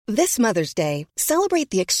This Mother's Day, celebrate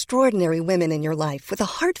the extraordinary women in your life with a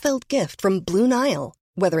heartfelt gift from Blue Nile.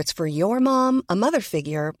 Whether it's for your mom, a mother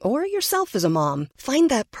figure, or yourself as a mom, find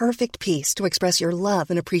that perfect piece to express your love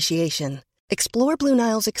and appreciation. Explore Blue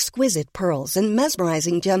Nile's exquisite pearls and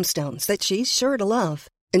mesmerizing gemstones that she's sure to love.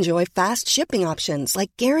 Enjoy fast shipping options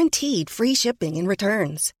like guaranteed free shipping and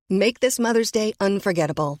returns. Make this Mother's Day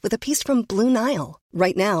unforgettable with a piece from Blue Nile.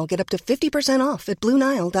 Right now, get up to 50% off at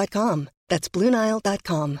BlueNile.com. That's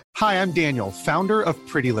BlueNile.com. Hi, I'm Daniel, founder of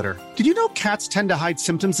Pretty Litter. Did you know cats tend to hide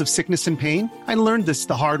symptoms of sickness and pain? I learned this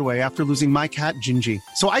the hard way after losing my cat, Gingy.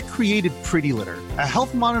 So I created Pretty Litter, a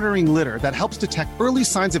health monitoring litter that helps detect early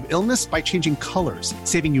signs of illness by changing colors,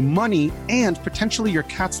 saving you money and potentially your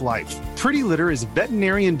cat's life. Pretty Litter is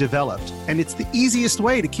veterinarian developed, and it's the easiest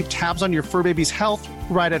way to keep tabs on your fur baby's health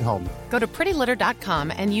right at home. Go to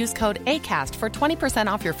prettylitter.com and use code ACAST for 20%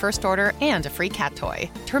 off your first order and a free cat toy.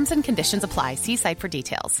 Terms and conditions apply. See site for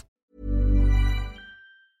details.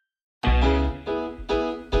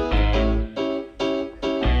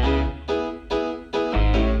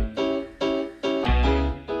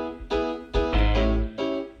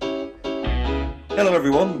 Hello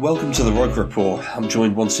everyone, welcome to the Roker Report. I'm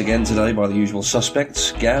joined once again today by the usual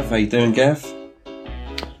suspects. Gav, how you doing, Gav?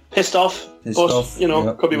 Pissed off. Pissed but, off. You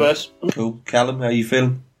know, could be worse. Cool. Callum, how you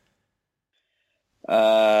feeling?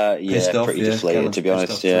 Pretty deflated, Callum, to be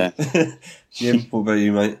honest, yeah. Jim, what about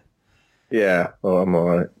you, mate? Yeah, well, I'm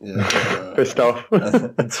alright. Yeah. Pissed off.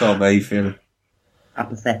 Tom, how you feeling?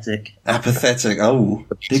 Apathetic. Apathetic, oh,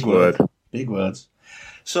 big word. Big words.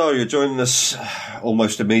 So, you're joining us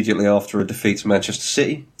almost immediately after a defeat to Manchester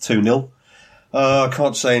City, 2-0. I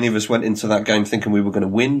can't say any of us went into that game thinking we were going to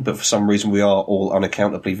win, but for some reason we are all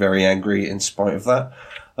unaccountably very angry in spite of that.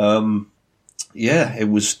 It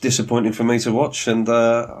was disappointing for me to watch, and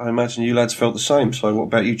I imagine you lads felt the same. So what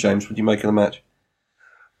about you, James? What did you make of the match?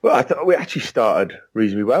 Well, I thought we actually started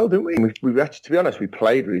reasonably well, didn't we? We actually, to be honest, we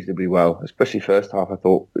played reasonably well, especially first half. I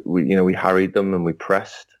thought we harried them and we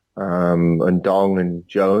pressed. And Dong and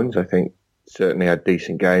Jones, I think, certainly had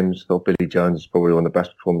decent games. I thought Billy Jones is probably one of the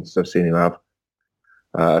best performances I've seen him have.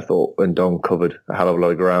 I thought Ndong covered a hell of a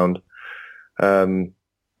lot of ground.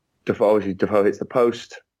 Defoe hits the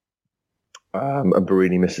post, and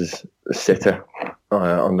Barini misses a sitter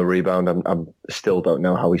on the rebound. I still don't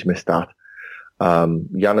know how he's missed that.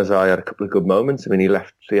 Januzaj had a couple of good moments. I mean,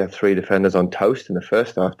 he had three defenders on toast in the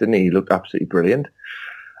first half, didn't he? He looked absolutely brilliant.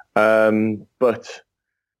 But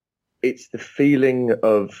it's the feeling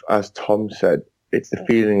of, as Tom said, it's the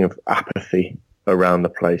feeling of apathy around the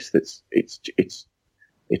place it's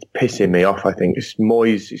pissing me off. I think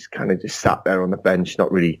Moyes is kind of just sat there on the bench,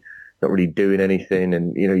 not really doing anything.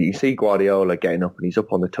 And you see Guardiola getting up and he's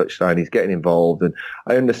up on the touchline, he's getting involved. And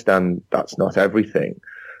I understand that's not everything,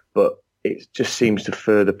 but it just seems to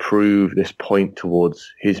further prove this point towards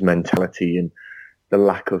his mentality and the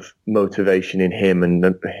lack of motivation in him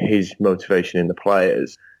and his motivation in the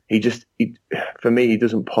players. For me, he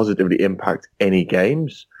doesn't positively impact any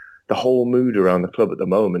games. The whole mood around the club at the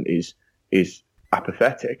moment is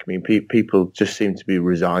apathetic. I mean, people just seem to be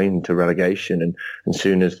resigned to relegation, and as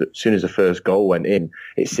soon as the first goal went in,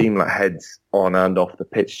 it seemed like heads on and off the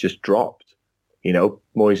pitch just dropped.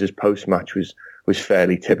 Moyes' post-match was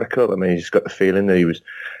fairly typical. I mean, he just got the feeling that he was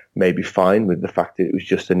maybe fine with the fact that it was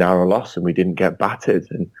just a narrow loss and we didn't get battered,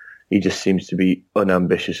 and he just seems to be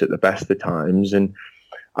unambitious at the best of times. And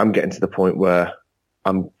I'm getting to the point where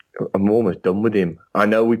I'm almost done with him. I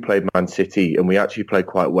know we played Man City and we actually played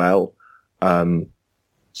quite well.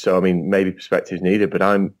 So, I mean, maybe perspective's needed, but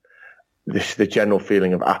the general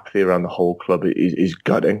feeling of apathy around the whole club is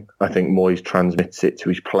gutting. I think Moyes transmits it to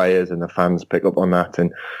his players and the fans pick up on that.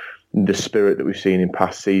 And the spirit that we've seen in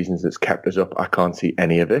past seasons that's kept us up, I can't see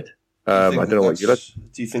any of it. I don't know what you look.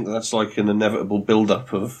 Do you think that's like an inevitable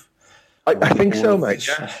build-up of? I think so, mate.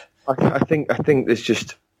 Yeah. I think there's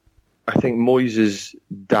just. I think Moyes'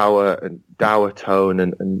 dour tone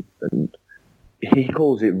and he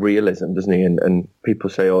calls it realism, doesn't he? And people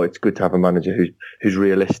say, oh, it's good to have a manager who's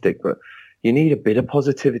realistic, but you need a bit of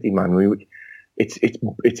positivity, man.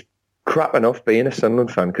 It's crap enough being a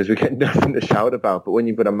Sunderland fan because we get nothing to shout about. But when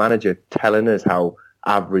you've got a manager telling us how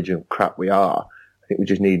average and crap we are, I think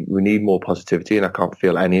we need more positivity, and I can't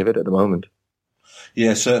feel any of it at the moment.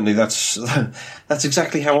 Yeah, certainly. That's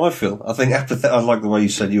exactly how I feel. I think apathy. I like the way you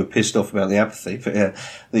said you were pissed off about the apathy, but yeah,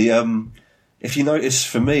 if you notice,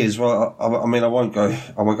 for me as well, I mean, I won't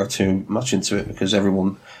go too much into it because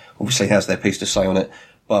everyone obviously has their piece to say on it.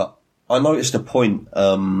 But I noticed a point.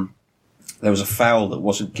 There was a foul that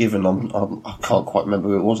wasn't given. I can't quite remember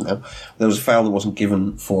who it was now. There was a foul that wasn't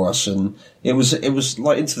given for us, and it was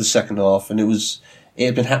like into the second half, and it it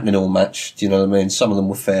had been happening all match. Do you know what I mean? Some of them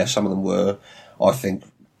were fair, some of them were, I think,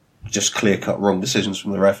 just clear-cut wrong decisions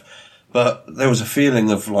from the ref. But there was a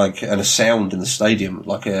feeling of and a sound in the stadium,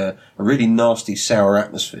 like a really nasty, sour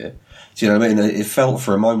atmosphere. Do you know what I mean? It felt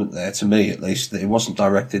for a moment there, to me at least, that it wasn't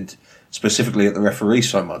directed specifically at the referee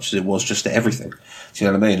so much as it was just at everything. Do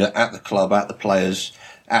you know what I mean? At the club, at the players,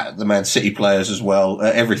 at the Man City players as well,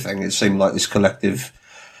 at everything. It seemed like this collective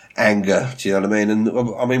anger. Do you know what I mean? And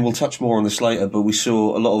I mean, we'll touch more on this later, but we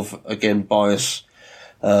saw a lot of, again, bias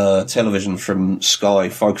television from Sky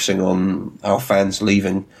focusing on our fans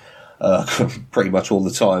leaving pretty much all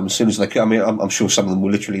the time. As soon as they come, I mean, I'm sure some of them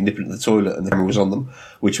were literally nipping to the toilet and the camera was on them,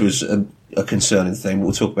 which was a concerning thing.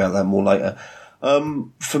 We'll talk about that more later.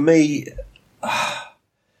 For me,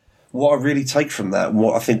 what I really take from that,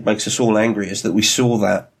 what I think makes us all angry, is that we saw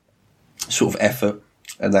that sort of effort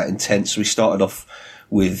and that intent. We started off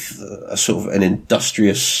with a sort of an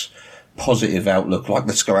industrious, positive outlook, like,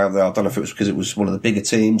 let's go out there. I don't know if it was because it was one of the bigger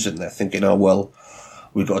teams and they're thinking, oh, well,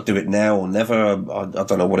 we've got to do it now or never. I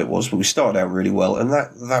don't know what it was, but we started out really well. And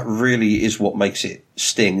that really is what makes it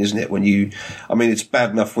sting, isn't it? It's bad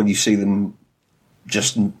enough when you see them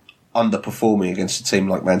just underperforming against a team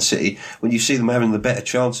like Man City. When you see them having the better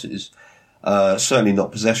chances, certainly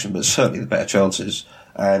not possession, but certainly the better chances,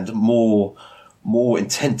 and more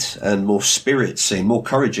intent and more spirit seen, more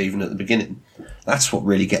courage even at the beginning. That's what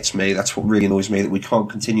really gets me. That's what really annoys me, that we can't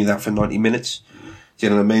continue that for 90 minutes. Do you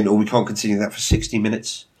know what I mean? Or we can't continue that for 60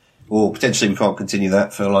 minutes. Or potentially we can't continue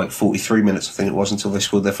that for 43 minutes, I think it was, until they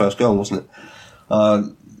scored their first goal, wasn't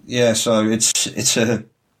it? So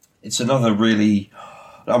it's another really...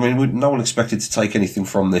 I mean, no one expected to take anything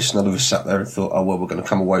from this. None of us sat there and thought, oh, well, we're going to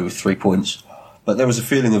come away with 3 points. But there was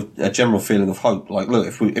a general feeling of hope. Like, look,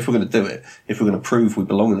 if we're going to do it, if we're going to prove we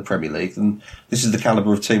belong in the Premier League, then this is the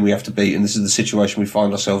calibre of team we have to beat, and this is the situation we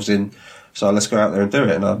find ourselves in. So let's go out there and do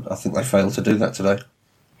it. And I think they failed to do that today.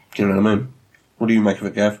 Do you know what I mean? What do you make of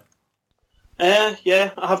it, Gav?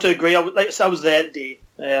 Yeah, I have to agree. I was there today,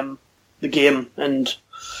 the game, and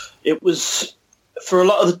it was, for a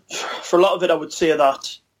lot of it, I would say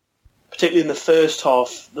that, particularly in the first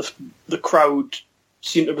half, the crowd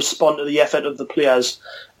seemed to respond to the effort of the players.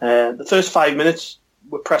 The first 5 minutes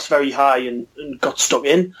were pressed very high and got stuck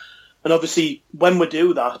in. And obviously, when we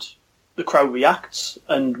do that, the crowd reacts.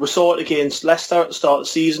 And we saw it against Leicester at the start of the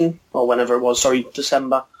season, or whenever it was,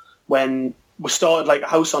 December, when we started like a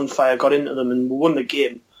house on fire, got into them and we won the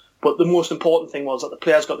game. But the most important thing was that the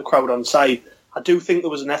players got the crowd on side. I do think there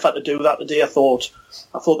was an effort to do that today. I thought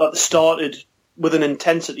that they started with an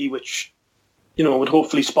intensity which, would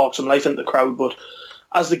hopefully spark some life into the crowd. But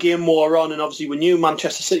as the game wore on, and obviously we knew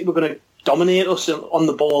Manchester City were going to dominate us on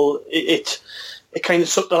the ball, it kind of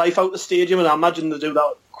sucked the life out of the stadium. And I imagine they do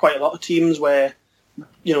that quite a lot of teams where,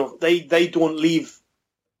 they don't leave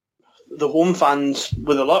the home fans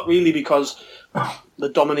with a lot, really, because they're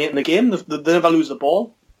dominating the game. They never lose the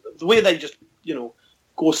ball. The way they just,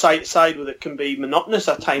 go side to side with it can be monotonous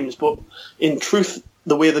at times, but in truth,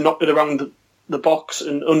 the way they knocked it around the box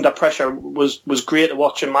and under pressure was great to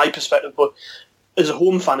watch in my perspective. But as a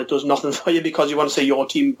home fan, it does nothing for you, because you want to see your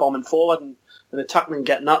team bombing forward and attacking and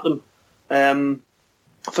getting at them.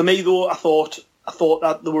 For me, though, I thought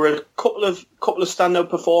that there were a couple of standout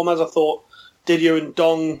performers. I thought Didier and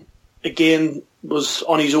Dong again was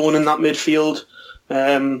on his own in that midfield.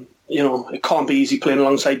 It can't be easy playing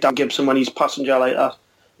alongside Dan Gibson when he's passenger like that,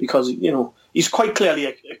 because he's quite clearly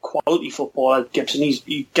a quality footballer. Gibson,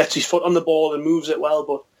 he gets his foot on the ball and moves it well,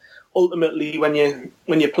 but ultimately, when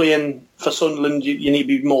you're playing for Sunderland, you need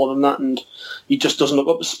to be more than that, and he just doesn't look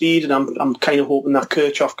up to speed. And I'm kind of hoping that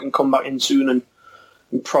Kirchhoff can come back in soon and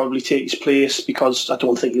probably take his place, because I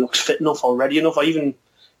don't think he looks fit enough or ready enough or even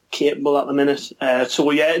capable at the minute.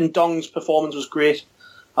 And Dong's performance was great.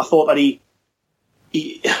 I thought that he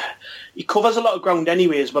covers a lot of ground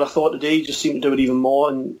anyways, but I thought today he just seemed to do it even more,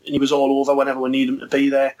 and he was all over whenever we need him to be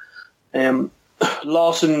there.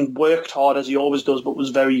 Larson worked hard, as he always does, but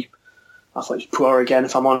I thought he was poor again,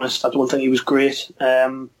 if I'm honest. I don't think he was great.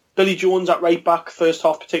 Billy Jones at right back, first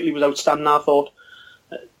half particularly, was outstanding, I thought.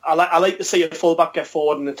 I like to see a full-back get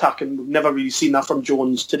forward and attack, and we've never really seen that from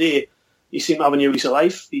Jones. Today, he seemed to have a new lease of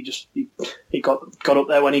life. He got up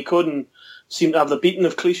there when he could and seemed to have the beating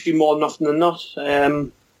of Clichy more than often than not.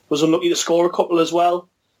 Was unlucky to score a couple as well.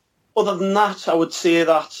 Other than that, I would say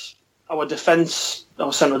that our defence,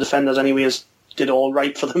 our central defenders anyways, did all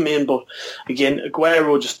right for the main. But again,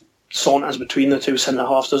 Aguero just saunters between the two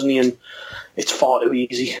centre-halves, doesn't he? And it's far too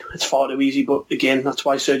easy. But again, that's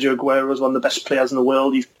why Sergio Aguero is one of the best players in the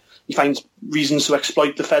world. He finds reasons to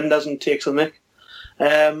exploit defenders and takes the mick.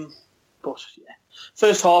 But yeah,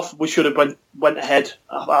 first half we should have went ahead.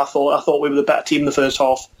 I thought we were the better team in the first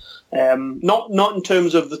half. Not in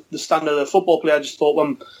terms of the standard of the football play. I just thought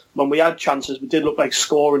when we had chances, we did look like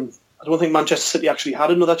scoring. I don't think Manchester City actually had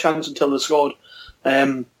another chance until they scored,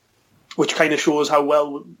 which kind of shows how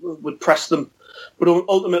well we'd press them. But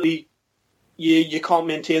ultimately, you can't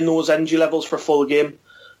maintain those energy levels for a full game.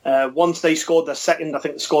 Once they scored their second, I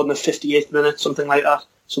think they scored in the 58th minute, something like that.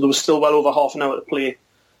 So there was still well over half an hour to play.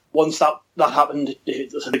 Once that happened,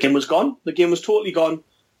 the game was gone. The game was totally gone.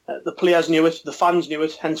 The players knew it. The fans knew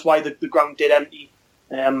it. Hence why the ground did empty.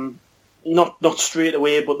 Not straight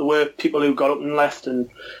away, but there were people who got up and left. And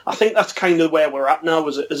I think that's kind of where we're at now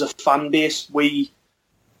as a fan base. We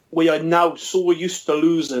are now so used to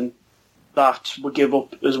losing that we give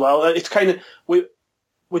up as well. It's kind of we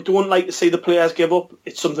don't like to see the players give up.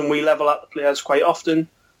 It's something we level at the players quite often,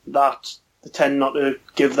 that they tend not to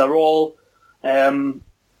give their all.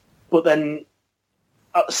 But then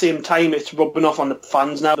at the same time, it's rubbing off on the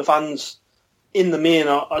fans now. The fans, in the main,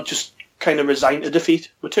 are just kind of resigned to defeat.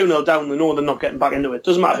 We're 2-0 down. They know they're not getting back into it.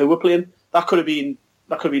 Doesn't matter who we're playing. That could have been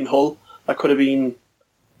Hull. It could have been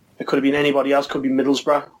anybody else. Could be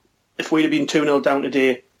Middlesbrough. If we'd have been 2-0 down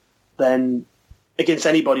today, then against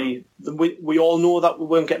anybody, we all know that we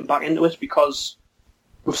weren't getting back into it, because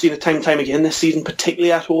we've seen it time and time again this season,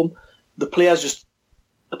 particularly at home. The players just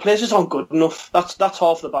aren't good enough. That's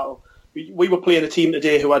half the battle. We were playing a team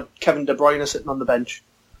today who had Kevin De Bruyne sitting on the bench,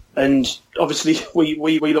 and obviously we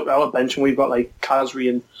look at our bench and we've got like Khazri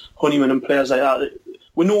and Honeyman and players like that.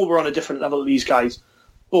 We know we're on a different level to these guys,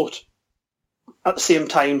 but at the same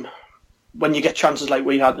time, when you get chances like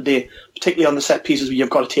we had today, particularly on the set pieces where you've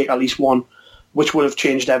got to take at least one, which would have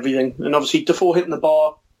changed everything. And obviously Defoe hitting the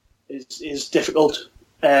bar is difficult.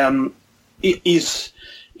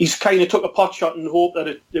 He's kind of took a pot shot and hoped that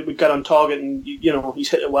it would get on target, and he's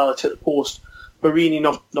hit it well. It's hit the post. Barini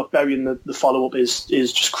not burying the follow up is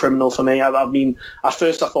just criminal for me. I mean, at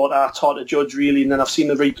first I thought it's hard to judge really, and then I've seen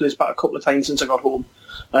the replays back a couple of times since I got home,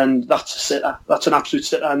 and that's a sitter. That's an absolute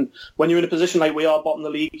sitter. And when you're in a position like we are, bottom of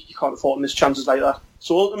the league, you can't afford to miss chances like that.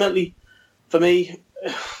 So ultimately, for me,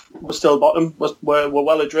 we're still bottom. We're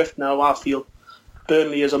well adrift now. I feel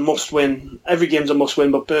Burnley is a must-win. Every game's a must-win,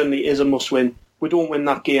 but Burnley is a must-win. We don't win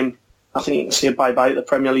that game, I think you can say bye-bye to the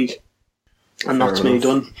Premier League. And fair that's enough. Me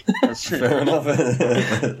done. That's fair enough.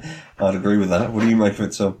 I'd agree with that. What do you make of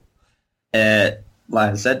it, Tom?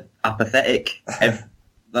 Like I said, apathetic.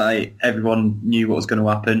 Everyone knew what was going to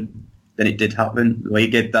happen. Then it did happen. The way you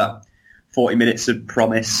gave that 40 minutes of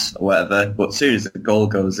promise or whatever, but as soon as the goal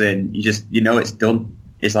goes in, you know it's done.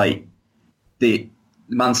 It's like the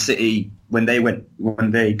Man City, when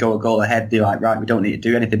they go a goal ahead, they're like, right, we don't need to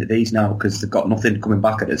do anything to these now because they've got nothing coming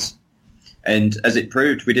back at us. And as it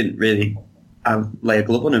proved, we didn't really lay a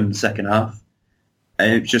glove on them in the second half.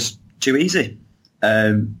 And it was just too easy.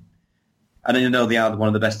 And I know they are one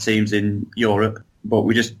of the best teams in Europe, but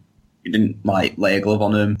we didn't lay a glove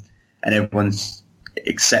on them, and everyone's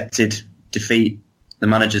accepted defeat. The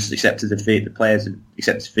managers accepted defeat, the players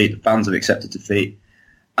accepted defeat, the fans have accepted defeat.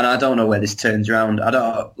 And I don't know where this turns around.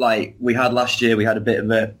 We had last year, we had a bit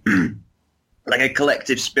of a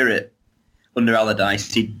collective spirit under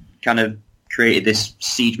Allardyce. He kind of created this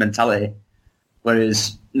siege mentality,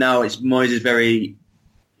 whereas now it's Moyes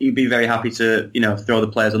he'd be very happy to, throw the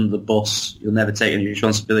players under the bus. He'll never take any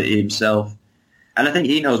responsibility himself. And I think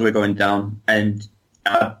he knows we're going down, and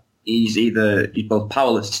he's both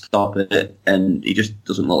powerless to stop it, and he just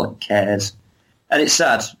doesn't look like he cares. And it's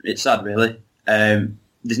sad. It's sad, really.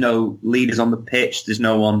 There's no leaders on the pitch. There's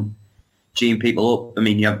no one geeing people up. I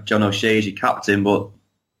mean, you have John O'Shea as your captain, but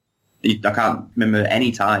I can't remember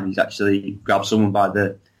any time he's actually grabbed someone by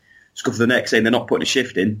the scuff of the neck saying they're not putting a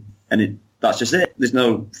shift in, and that's just it. There's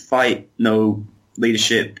no fight, no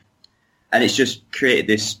leadership, and it's just created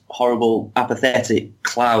this horrible, apathetic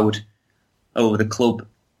cloud over the club.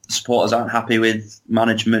 Supporters aren't happy with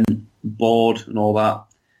management, board, and all that.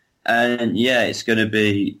 And yeah, it's going to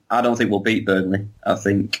be. I don't think we'll beat Burnley. I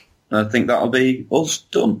think that'll be us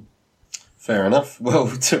done. Fair enough.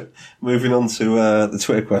 Well, moving on to the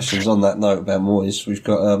Twitter questions on that note about Moyes, we've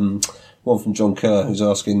got one from John Kerr who's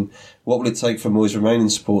asking, what will it take for Moyes' remaining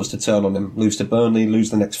supporters to turn on him? Lose to Burnley,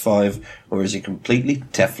 lose the next 5, or is he completely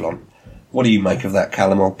Teflon? What do you make of that,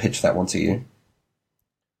 Callum? I'll pitch that one to you.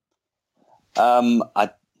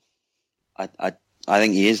 I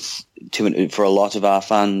think he is, for a lot of our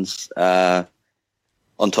fans,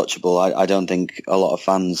 untouchable. I don't think a lot of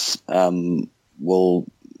fans will,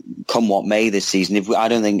 come what may this season. I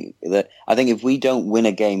think if we don't win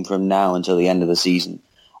a game from now until the end of the season,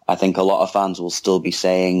 I think a lot of fans will still be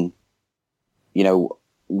saying,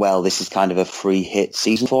 well, this is kind of a free hit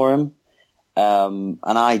season for him. And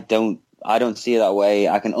I don't see it that way.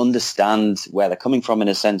 I can understand where they're coming from in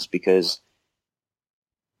a sense, because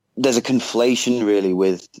there's a conflation really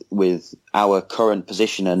with our current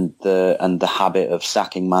position and the habit of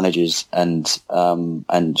sacking managers and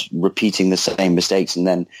repeating the same mistakes, and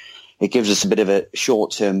then it gives us a bit of a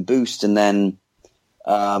short-term boost, and then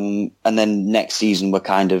next season we're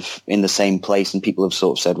kind of in the same place, and people have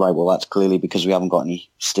sort of said, right, well, that's clearly because we haven't got any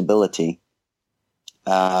stability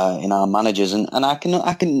in our managers, and I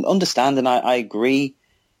can understand, and I agree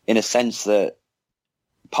in a sense that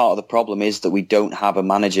part of the problem is that we don't have a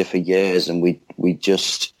manager for years, and we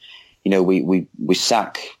just, we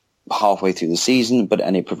sack halfway through the season,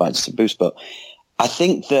 and it provides us a boost. But I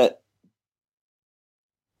think that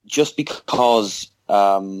just because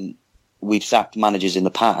we've sacked managers in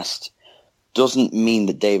the past doesn't mean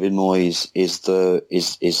that David Moyes is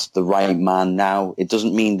the right man now. It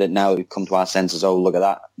doesn't mean that now we've come to our senses, oh, look at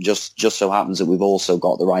that. Just so happens that we've also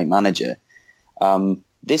got the right manager.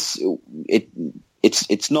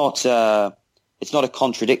 It's not a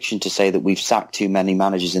contradiction to say that we've sacked too many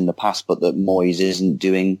managers in the past, but that Moyes isn't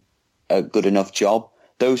doing a good enough job.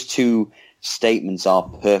 Those two statements are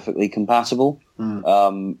perfectly compatible.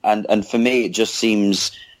 And for me, it just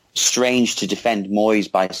seems strange to defend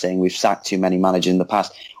Moyes by saying we've sacked too many managers in the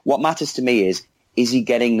past. What matters to me is he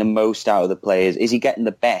getting the most out of the players? Is he getting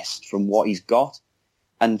the best from what he's got?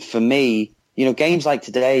 And for me, games like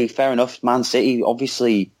today, fair enough, Man City,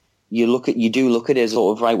 obviously, you do look at it as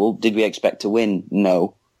sort of, right, well, did we expect to win?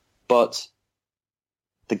 No. But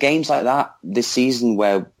the games like that this season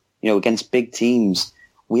where, against big teams,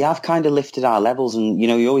 we have kind of lifted our levels. And,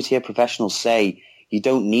 you always hear professionals say you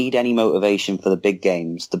don't need any motivation for the big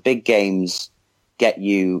games. The big games get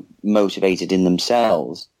you motivated in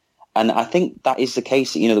themselves. And I think that is the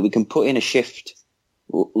case, that we can put in a shift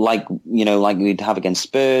like we'd have against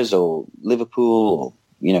Spurs or Liverpool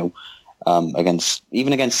or, against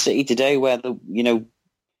City today, where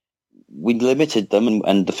we limited them,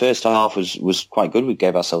 and the first half was quite good. We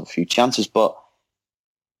gave ourselves a few chances, but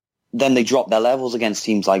then they dropped their levels against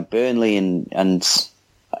teams like Burnley,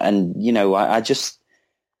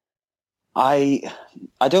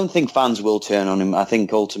 I don't think fans will turn on him. I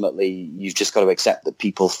think ultimately you've just got to accept that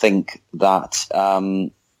people think that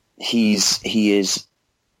he is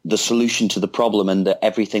the solution to the problem, and that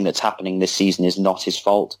everything that's happening this season is not his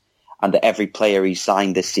fault, and that every player he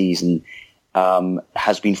signed this season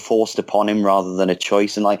has been forced upon him rather than a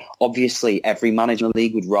choice. And obviously every manager in the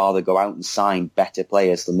league would rather go out and sign better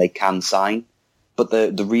players than they can sign. But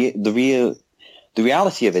the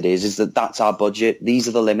reality of it is that that's our budget. These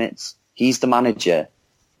are the limits. He's the manager.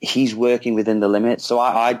 He's working within the limits. So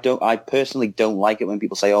I personally don't like it when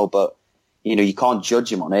people say, oh, but you can't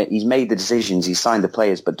judge him on it. He's made the decisions. He's signed the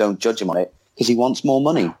players, but don't judge him on it because he wants more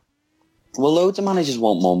money. Well, loads of managers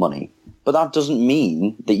want more money, but that doesn't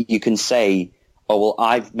mean that you can say, oh, well,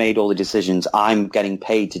 I've made all the decisions. I'm getting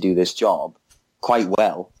paid to do this job quite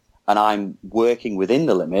well, and I'm working within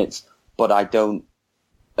the limits, but I don't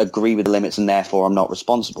agree with the limits, and therefore I'm not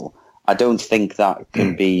responsible. I don't think that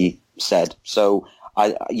can be said. So,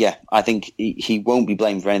 I think he won't be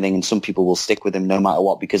blamed for anything, and some people will stick with him no matter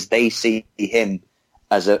what, because they see him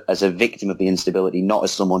as a victim of the instability, not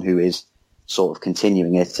as someone who is sort of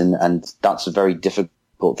continuing it, and that's a very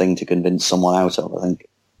difficult thing to convince someone out of, I think.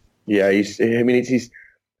 Yeah, he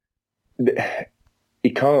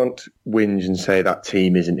can't whinge and say that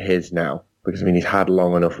team isn't his now, because he's had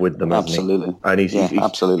long enough with them, absolutely, hasn't he? And he's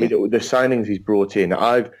absolutely. The signings he's brought in,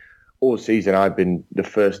 all season I've been the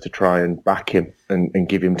first to try and back him and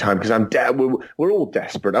give him time, because we're all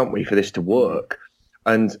desperate, aren't we, for this to work?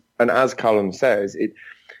 And as Callum says,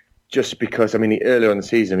 just because, earlier in the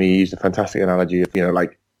season, he used a fantastic analogy of,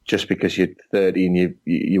 just because you're 30 and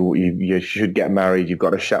you should get married, you've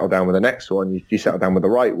got to settle down with the next one. You settle down with the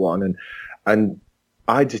right one. And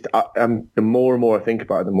the more and more I think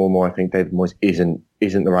about it, the more and more I think David Moyes isn't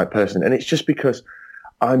the right person. And it's just because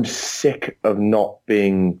I'm sick of not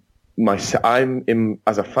being myself.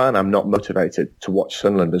 As a fan, I'm not motivated to watch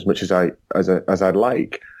Sunderland as much as I'd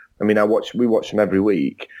like. We watch them every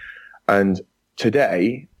week, and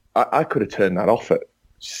today I could have turned that off at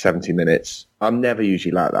 70 minutes. I'm never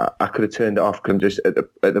usually like that. I could have turned it off because I'm just at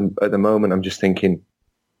the moment I'm just thinking,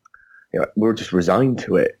 we're just resigned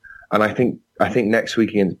to it. And I think next week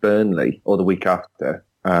against Burnley, or the week after,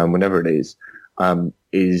 whenever it is I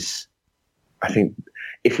think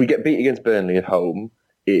if we get beat against Burnley at home,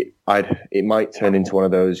 it might turn into one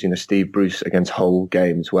of those, Steve Bruce against Hull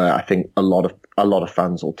games where I think a lot of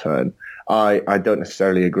fans will turn. I don't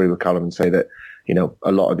necessarily agree with Callum and say that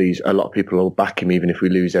a lot of people will back him even if we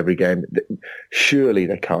lose every game. Surely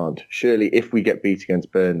they can't. Surely if we get beat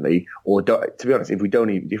against Burnley, or to be honest, if we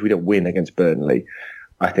don't win against Burnley,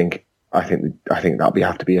 I think that'll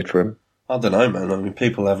have to be it for him. I don't know, man. I mean,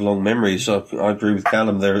 people have long memories. I agree with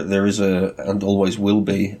Callum. There is and always will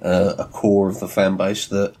be a core of the fan base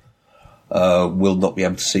that will not be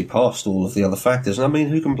able to see past all of the other factors. And I mean,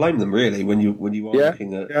 who can blame them really when you are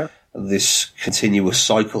looking at this continuous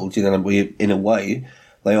cycle? Do you know, in a way,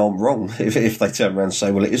 they aren't wrong if they turn around and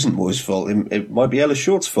say, well, it isn't Moyes' fault. It might be Ellis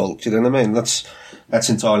Short's fault. Do you know what I mean? That's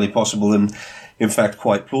entirely possible and, in fact,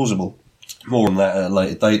 quite plausible. More on that at a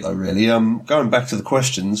later date, though. Really, going back to the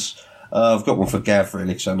questions. I've got one for Gav, really,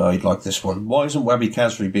 because I know he'd like this one. Why isn't Wahbi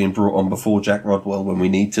Khazri being brought on before Jack Rodwell when we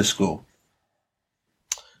need to score?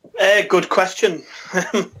 Good question.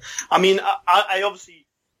 I mean, I obviously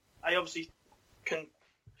can.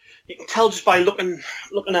 You can tell just by looking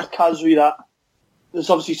at Khazri that there's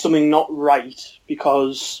obviously something not right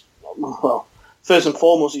because, well, first and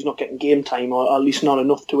foremost, he's not getting game time, or at least not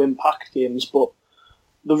enough to impact games. But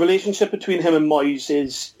the relationship between him and Moyes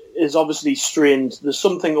is obviously strained. There's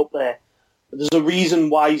something up there. There's a reason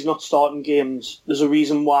why he's not starting games. There's a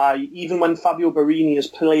reason why, even when Fabio Borini is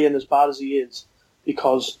playing as bad as he is,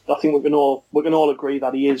 because I think we can all agree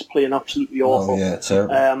that he is playing absolutely awful. Oh, yeah,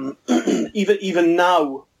 terrible. Even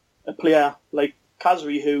now, a player like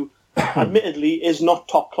Khazri, who admittedly is not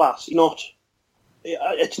top class,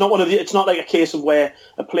 it's not like a case of where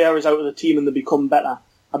a player is out of the team and they become better.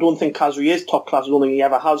 I don't think Khazri is top class. I don't think he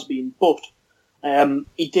ever has been, but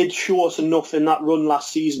he did show us enough in that run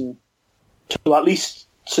last season to at least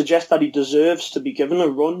suggest that he deserves to be given a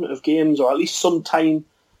run of games or at least some time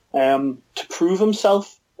to prove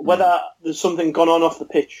himself. Whether there's something gone on off the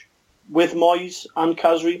pitch with Moyes and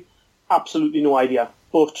Khazri, absolutely no idea.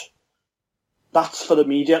 But that's for the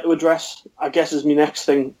media to address, I guess, is my next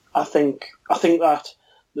thing. I think that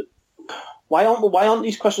why aren't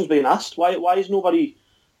these questions being asked? Why is nobody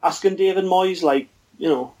asking David Moyes, like,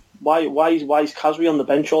 why is Khazri on the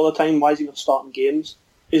bench all the time? Why is he not starting games?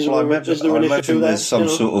 Is there an issue there? There's some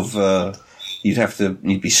sort of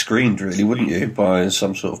you'd be screened, really, wouldn't you, by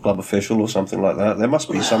some sort of club official or something like that? There must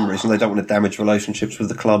be some reason. They don't want to damage relationships with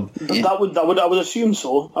the club. I would assume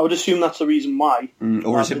so. I would assume that's the reason why.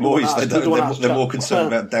 Or is it Moyes? They're more concerned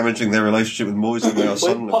about damaging their relationship with Moyes than they are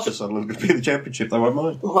Sunderland could be in the Championship. They won't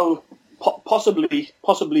mind. Well, possibly,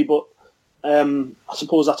 but I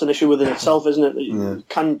suppose that's an issue within itself, isn't it? Yeah.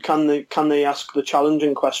 Can they ask the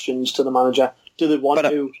challenging questions to the manager? Do they want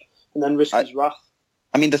to, and then risk his wrath?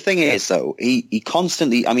 I mean, the thing is, though, he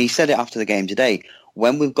constantly... I mean, he said it after the game today.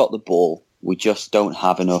 When we've got the ball, we just don't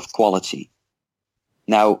have enough quality.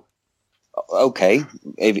 Now, okay,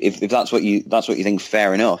 if that's what you think,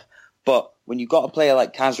 fair enough. But when you've got a player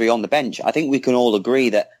like Khazri on the bench, I think we can all agree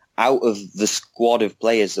that out of the squad of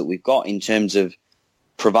players that we've got in terms of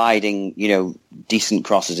providing, decent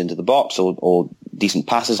crosses into the box or decent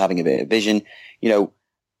passes, having a bit of vision,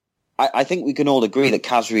 I think we can all agree that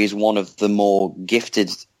Khazri is one of the more gifted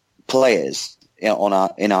players in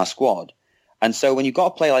our squad. And so when you've got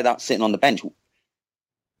a player like that sitting on the bench,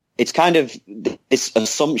 it's kind of this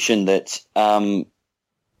assumption that, well,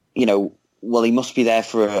 he must be there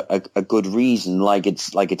for a good reason, like it's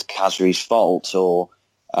Khazri's fault or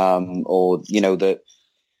that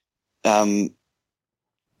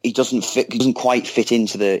he doesn't quite fit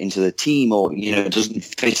into the team, or doesn't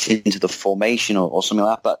fit into the formation or something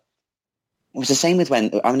like that. But it was the same with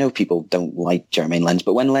when, I know people don't like Jermaine Lens,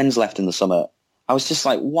 but when Lens left in the summer, I was just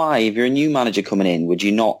like, why, if you're a new manager coming in, would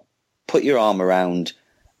you not put your arm around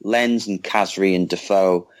Lens and Khazri and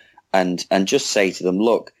Defoe and just say to them,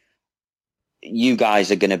 look, you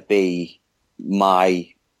guys are going to be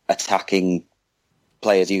my attacking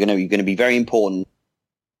players. You're going to be very important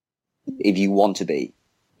if you want to be.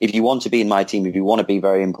 If you want to be in my team, if you want to be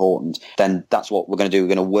very important, then that's what we're going to do.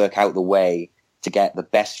 We're going to work out the way to get the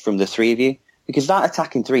best from the three of you, because that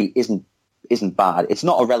attacking three isn't bad. It's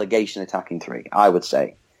not a relegation attacking three, I would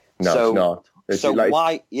say. No, it's not.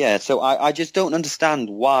 Why? Yeah. So I just don't understand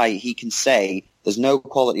why he can say there's no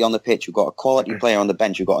quality on the pitch. We've got a quality player on the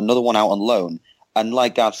bench. We've got another one out on loan, and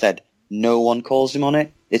like Gav said, no one calls him on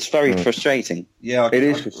it. It's very frustrating. Yeah, it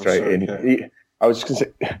is frustrating. Okay. I was just going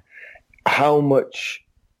to say how much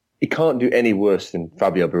he can't do any worse than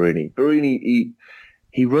Fabio Borini. Borini,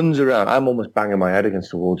 he runs around. I'm almost banging my head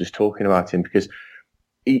against the wall just talking about him, because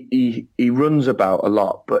he runs about a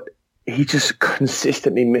lot, but he just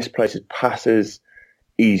consistently misplaces passes.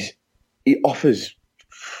 He offers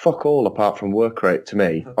fuck all apart from work rate to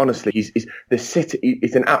me. Honestly, he's the sitter.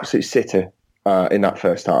 He's an absolute sitter in that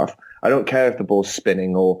first half. I don't care if the ball's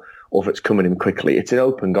spinning or or if it's coming in quickly. It's an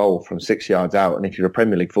open goal from 6 yards out, and if you're a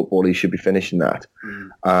Premier League footballer, you should be finishing that.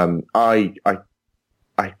 I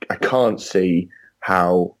can't see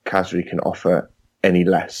how Khazri can offer any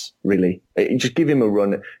less, really. Just give him a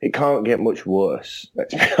run. It can't get much worse,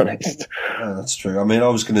 let's be honest. Oh, that's true. I mean, I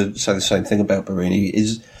was going to say the same thing about Borini.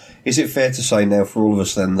 Is it fair to say now for all of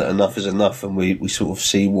us then that enough is enough, and we sort of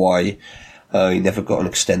see why he never got an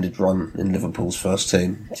extended run in Liverpool's first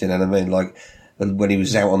team? Do you know what I mean? Like, when he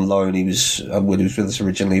was out on loan, when he was with us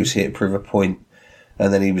originally, he was here to prove a point,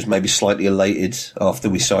 and then he was maybe slightly elated after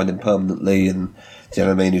we signed him permanently, and do you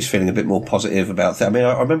know what I mean? He was feeling a bit more positive about that. I mean,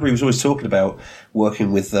 I remember he was always talking about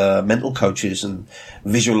working with mental coaches and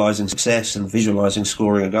visualising success and visualising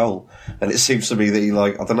scoring a goal. And it seems to me that he,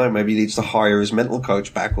 I don't know, maybe he needs to hire his mental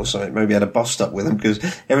coach back or something. Maybe he had a bust up with him, because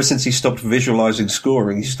ever since he stopped visualising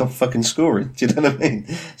scoring, he stopped fucking scoring. Do you know what I mean?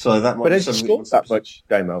 So that might but has he scored that much,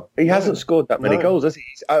 Damo? He hasn't scored that many goals, has he?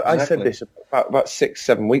 I said this about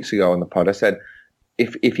 6-7 weeks ago on the pod. I said,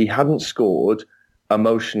 if he hadn't scored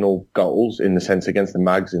emotional goals, in the sense against the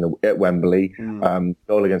Mags at Wembley,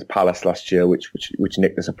 goal against Palace last year, which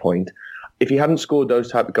nicked us a point. If he hadn't scored those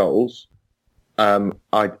type of goals, I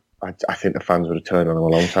think the fans would have turned on him a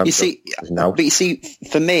long time ago. But you see,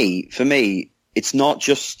 for me, it's not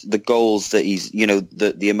just the goals that he's,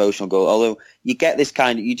 the emotional goal. Although you get this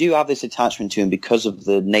you do have this attachment to him because of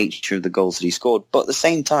the nature of the goals that he scored. But at the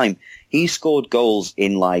same time, he scored goals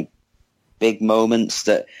in big moments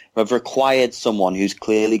that have required someone who's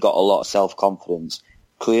clearly got a lot of self-confidence,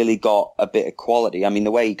 clearly got a bit of quality. I mean, the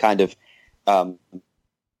way he kind of, took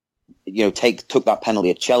that penalty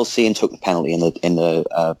at Chelsea and took the penalty in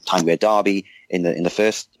the Tyne-Wear derby in the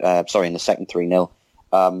second 3-0.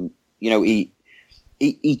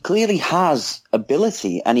 He clearly has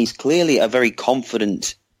ability, and he's clearly a very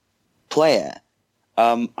confident player.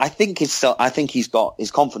 I think his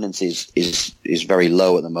confidence is very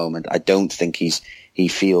low at the moment. I don't think he's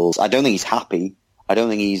happy. I don't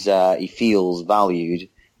think he feels valued.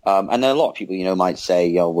 And a lot of people, might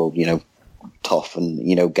say, tough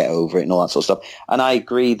and, get over it and all that sort of stuff. And I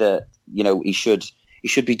agree that, he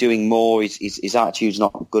should be doing more. His attitude's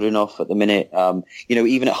not good enough at the minute.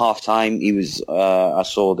 Even at half time, I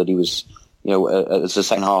saw that he was, as the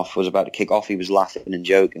second half was about to kick off, he was laughing and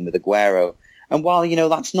joking with Aguero. And while,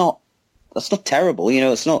 that's not terrible,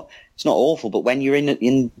 it's not awful, but when you're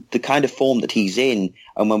in the kind of form that he's in,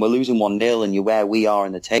 and when we're losing 1-0 and you're where we are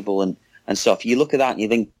in the table and stuff, you look at that and you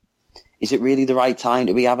think, is it really the right time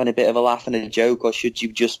to be having a bit of a laugh and a joke, or should you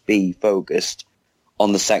just be focused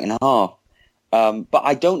on the second half? But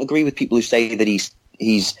I don't agree with people who say that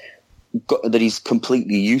he's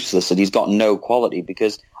completely useless, that he's got no quality,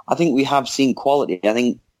 because I think we have seen quality. I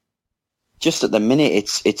think just at the minute,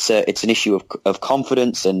 it's an issue of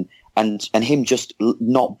confidence and him just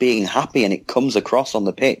not being happy, and it comes across on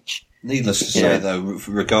the pitch. Needless to say, though,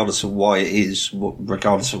 regardless of why it is,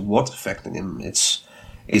 regardless of what's affecting him, it's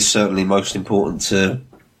certainly most important to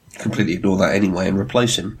completely ignore that anyway and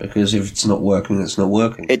replace him, because if it's not working, it's not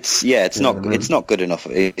working. It's not good enough.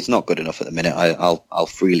 It's not good enough at the minute. I'll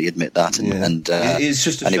freely admit that, and it's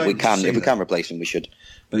just a shame if we can replace him, we should.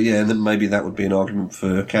 But yeah, and then maybe that would be an argument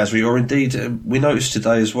for Khazri, or indeed we noticed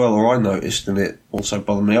today as well, or I noticed, and it also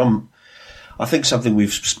bothered me. I think something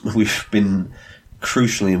we've been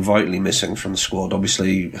crucially and vitally missing from the squad.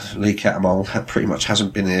 Obviously, Lee Cattermole pretty much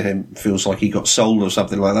hasn't been here. It feels like he got sold or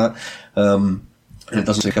something like that. And it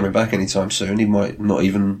doesn't seem coming back anytime soon. He might not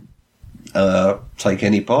even take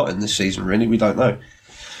any part in this season, really. We don't know.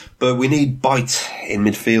 But we need bite in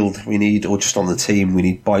midfield. Or just on the team, we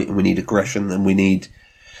need bite and we need aggression, and we need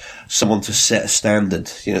someone to set a standard,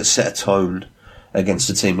 set a tone against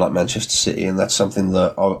a team like Manchester City. And that's something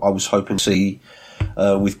that I was hoping to see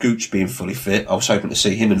with Gooch being fully fit. I was hoping to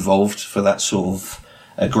see him involved for that sort of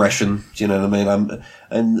aggression. Do you know what I mean?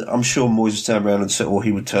 And I'm sure Moyes would turn around and say, or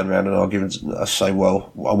he would turn around and argue and say,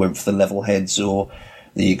 well, I went for the level heads or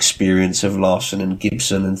the experience of Larsson and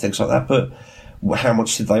Gibson and things like that. But how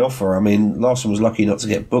much did they offer? I mean, Larsson was lucky not to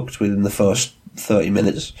get booked within the first 30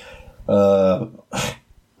 minutes.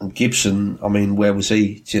 And Gibson, I mean, where was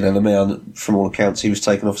he? Do you know what I mean? From all accounts, he was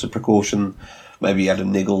taken off as a precaution. Maybe he had a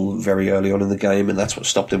niggle very early on in the game, and that's what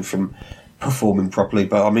stopped him from performing properly.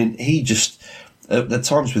 But, I mean, he just... At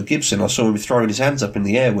times with Gibson, I saw him throwing his hands up in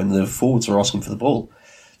the air when the forwards were asking for the ball.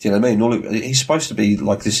 Do you know what I mean? He's supposed to be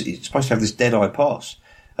like this. He's supposed to have this dead-eye pass.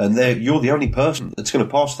 And you're the only person that's going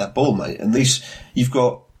to pass that ball, mate. And you've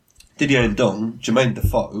got Didier Ndong, Jermaine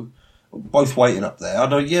Defoe, both waiting up there. I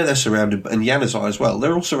know, they're surrounded, and Januzaj as well.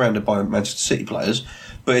 They're all surrounded by Manchester City players,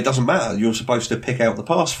 but it doesn't matter. You're supposed to pick out the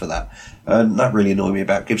pass for that. And that really annoyed me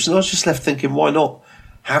about Gibson. I was just left thinking, why not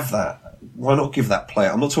have that. Why not give that player?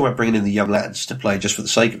 I'm not talking about bringing in the young lads to play just for the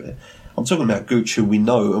sake of it. I'm talking about Gooch, who we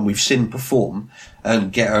know and we've seen perform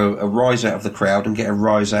and get a rise out of the crowd and get a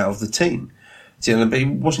rise out of the team. But he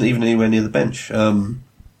wasn't even anywhere near the bench.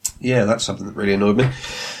 That's something that really annoyed me.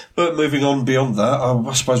 But moving on beyond that,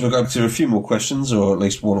 I suppose we'll go to a few more questions, or at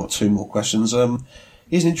least one or two more questions.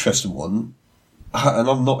 Here's an interesting one, and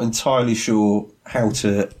I'm not entirely sure how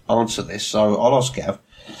to answer this, so I'll ask Gav.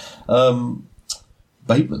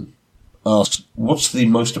 Bateman asks, what's the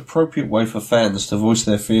most appropriate way for fans to voice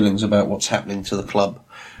their feelings about what's happening to the club?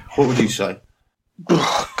 What would you say?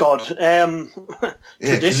 God,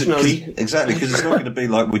 traditionally... Exactly, because it's not going to be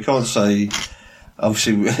like, we can't say,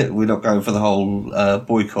 obviously, we're not going for the whole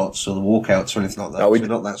boycotts or the walkouts or anything like that. No, we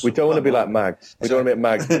don't want to be like Mags. We don't want to be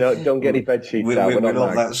Mags. Don't get any bed sheets out. We're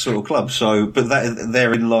not that sort of club. So, but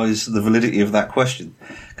therein lies the validity of that question.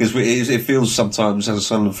 Because it feels sometimes, as a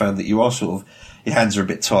Sunderland fan, that you are sort of, your hands are a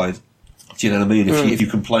bit tied. Do you know what I mean? If you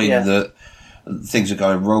complain that things are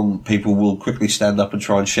going wrong, people will quickly stand up and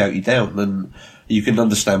try and shout you down. And you can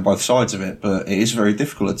understand both sides of it, but it is very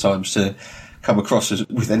difficult at times to come across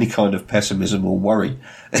with any kind of pessimism or worry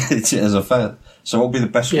as a fan. So what would be the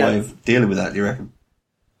best way of dealing with that, do you reckon?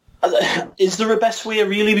 Is there a best way,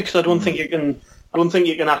 really? Because I don't think you can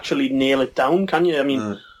actually nail it down, can you? I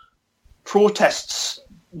mean, protests,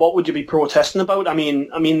 what would you be protesting about? I mean,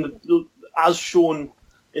 as shown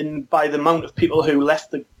by the amount of people who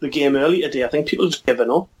left the game early today, I think people have just given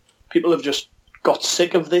up. People have just got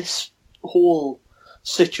sick of this whole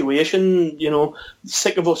situation,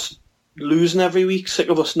 sick of us losing every week, sick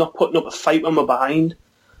of us not putting up a fight when we're behind,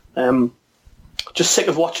 just sick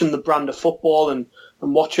of watching the brand of football and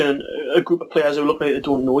watching a group of players who look like they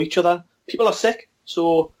don't know each other. People are sick.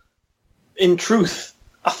 So, in truth,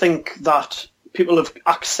 I think that people have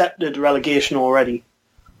accepted relegation already.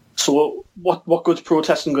 So what good's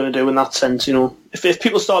protesting going to do in that sense? If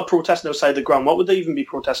people start protesting outside the ground, what would they even be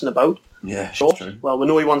protesting about? Yeah, sure. True. Well, we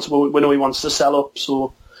know he wants to sell up.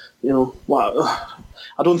 So, I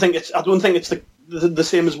don't think it's the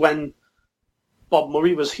same as when Bob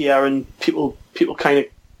Murray was here and people kind of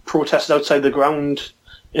protested outside the ground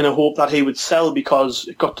in a hope that he would sell because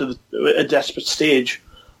it got to a desperate stage.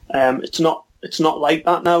 It's not like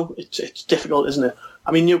that now. It's difficult, isn't it?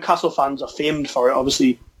 I mean, Newcastle fans are famed for it,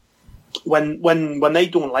 obviously. When they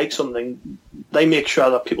don't like something, they make sure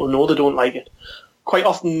that people know they don't like it. Quite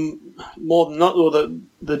often, more than not, though,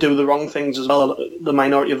 they do the wrong things as well, the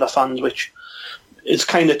minority of the fans, which is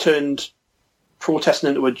kind of turned protesting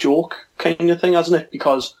into a joke kind of thing, hasn't it?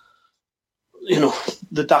 Because,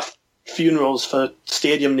 the daft funerals for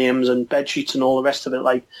stadium names and bed sheets and all the rest of it,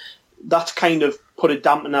 like, that's kind of put a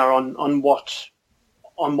dampener on what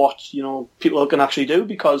people can actually do.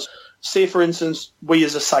 Because, say, for instance, we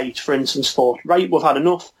as a site, for instance, thought, right, we've had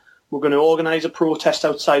enough, we're going to organise a protest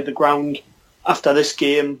outside the ground after this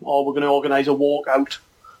game, or we're going to organise a walkout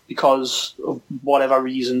because of whatever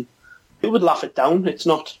reason. People would laugh it down. It's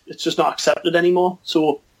just not accepted anymore.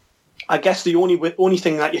 So I guess the only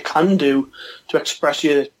thing that you can do to express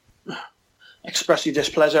your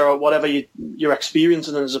displeasure or whatever you're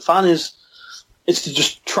experiencing as a fan is to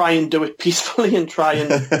just try and do it peacefully and try and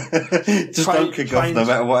don't kick off no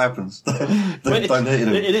matter what happens. Don't hit them.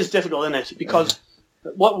 It is difficult, isn't it? Because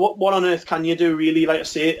what on earth can you do, really? Like I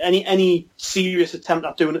say, any serious attempt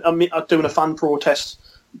at doing a fan protest,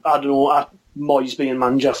 I don't know, at Moyes being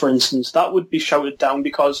manager, for instance, that would be shouted down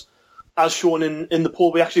because, as shown in the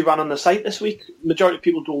poll we actually ran on the site this week, the majority of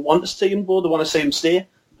people don't want to see him go, they want to see him stay.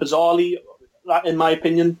 Bizarrely, that, in my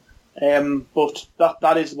opinion, but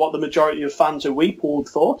that is what the majority of fans who we polled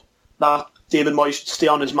thought, that David Moyes should stay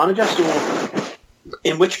on as manager. So,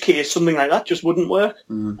 in which case, something like that just wouldn't work.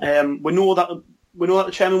 We know that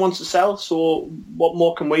the chairman wants to sell, so what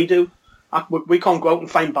more can we do? We can't go out and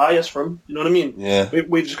find buyers for him. You know what I mean? Yeah.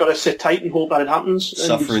 We've just got to sit tight and hope that it happens.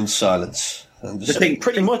 Suffer in silence.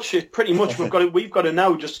 Pretty much, we've got to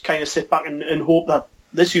now just kind of sit back and hope that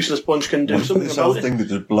this useless bunch can do something this about whole it. thing that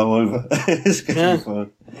just blow over. It's going to be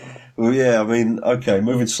fun. Well, yeah, I mean, okay,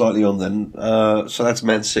 moving slightly on then. So that's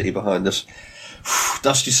Man City behind us.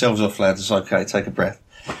 Dust yourselves off, lads. It's okay. Take a breath.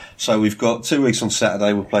 So we've got 2 weeks on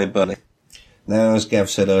Saturday. We're playing Burnley. Now, as Gav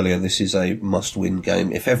said earlier, this is a must-win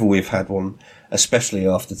game. If ever we've had one, especially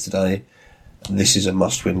after today, this is a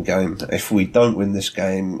must-win game. If we don't win this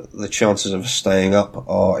game, the chances of staying up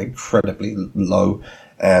are incredibly low,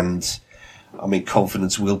 and I mean,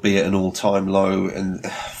 confidence will be at an all-time low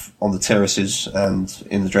on the terraces and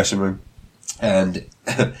in the dressing room. And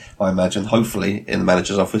I imagine, hopefully, in the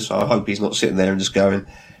manager's office. I hope he's not sitting there and just going,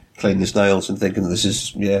 cleaning his nails and thinking this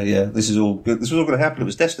is all good. This was all going to happen. It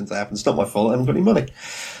was destined to happen. It's not my fault. I haven't got any money.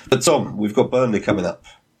 But Tom, we've got Burnley coming up.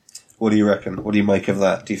 What do you reckon? What do you make of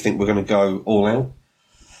that? Do you think we're going to go all out?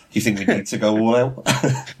 Do you think we need to go all out?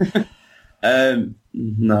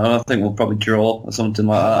 No, I think we'll probably draw or something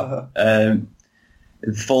like that.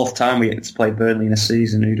 The fourth time we get to play Burnley in a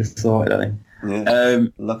season, who'd have thought it, I think. Yeah,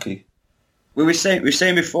 lucky. We were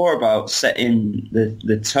saying before about setting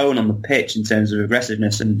the tone on the pitch in terms of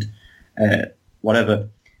aggressiveness and whatever.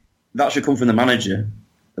 That should come from the manager.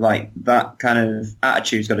 Like, that kind of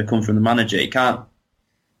attitude's got to come from the manager. You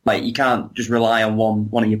can't just rely on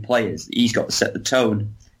one of your players. He's got to set the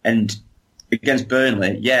tone. And against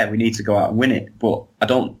Burnley, yeah, we need to go out and win it. But I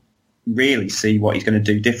don't really see what he's going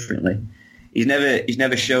to do differently. He's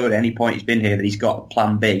never showed at any point he's been here that he's got a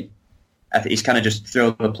plan B. I think he's kind of just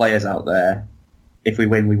throw the players out there. If we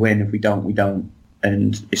win, we win. If we don't, we don't.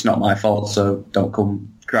 And it's not my fault, so don't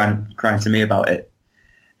come crying to me about it.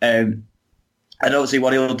 I don't see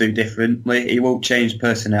what he'll do differently. He won't change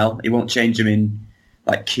personnel. He won't change them in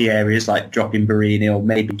like key areas, like dropping Barini or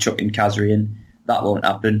maybe chucking Kazri in. That won't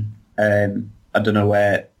happen. I don't know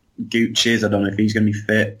where Gooch is. I don't know if he's going to be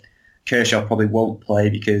fit. Kershaw probably won't play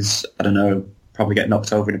because, I don't know, probably get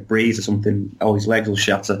knocked over in a breeze or something. Oh, his legs will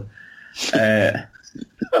shatter. Yeah,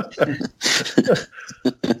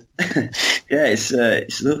 it's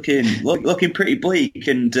looking pretty bleak,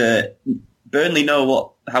 and Burnley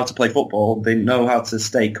know how to play football. They know how to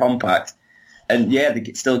stay compact, and yeah,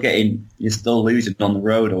 you're still losing on the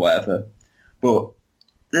road or whatever. But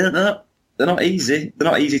they're not easy.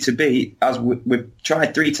 They're not easy to beat. As we've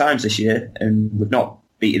tried 3 times this year, and we've not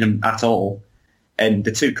beaten them at all. And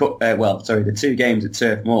the 2 games at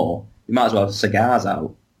Turf Moor, you might as well have cigars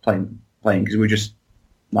out playing because we're just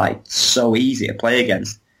like so easy to play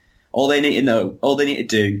against. All they need to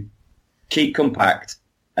do, keep compact,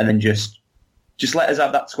 and then just let us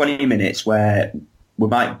have that 20 minutes where we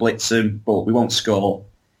might blitz them, but we won't score,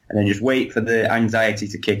 and then just wait for the anxiety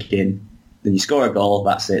to kick in. Then you score a goal,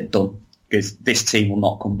 that's it, done. Because this team will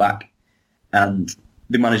not come back, and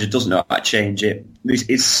the manager doesn't know how to change it.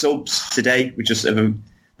 His subs today,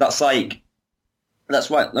 that's why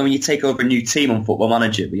when you take over a new team on Football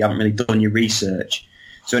Manager, but you haven't really done your research.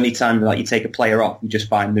 So anytime you take a player off, you just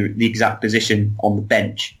find the exact position on the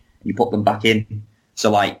bench and you put them back in.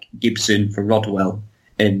 So like Gibson for Rodwell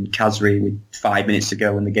and Kazri with 5 minutes to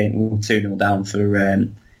go in the game, we were 2-0 down for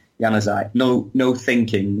Januzaj. No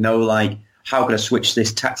thinking, no how could I switch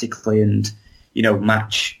this tactically and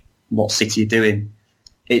match what City are doing.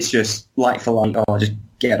 It's just just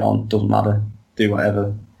get on, doesn't matter, do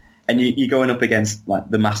whatever. And you're going up against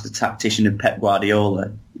the master tactician of Pep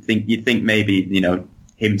Guardiola. You'd think maybe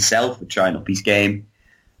himself would try and up his game,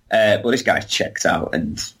 but this guy's checked out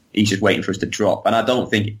and he's just waiting for us to drop. And I don't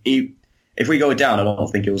think if we go down, I don't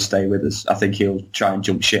think he'll stay with us. I think he'll try and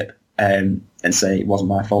jump ship and say it wasn't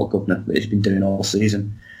my fault, governor, that he's been doing all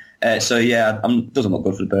season. So yeah, doesn't look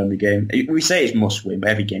good for the Burnley game. We say it's must win, but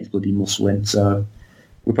every game's bloody must win, so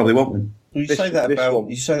we probably won't win. You say that about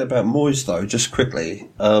Moyes though, just quickly,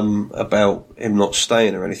 about him not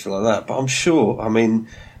staying or anything like that. But I'm sure,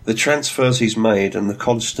 the transfers he's made and the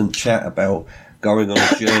constant chat about going on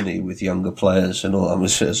a journey with younger players and all,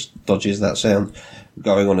 as dodgy as that sounds,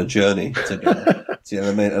 going on a journey together. Do you know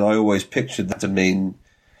what I mean? And I always pictured that to mean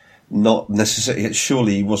not necessarily.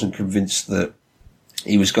 Surely he wasn't convinced that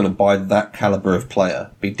he was going to buy that calibre of player,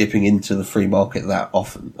 be dipping into the free market that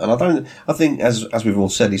often. And I think, as we've all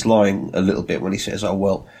said, he's lying a little bit when he says, oh,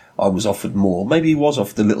 well, I was offered more. Maybe he was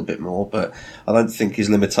offered a little bit more, but I don't think his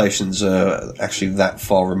limitations are actually that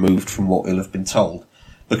far removed from what he'll have been told,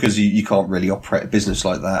 because you can't really operate a business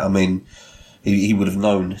like that. He would have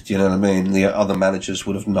known, do you know what I mean? The other managers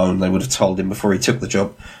would have known. They would have told him before he took the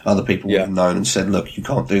job. Other people would have known and said, look, you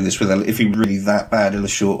can't do this without, if he really that bad, he'll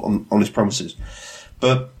short on his promises.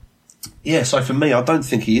 But, yeah, so for me, I don't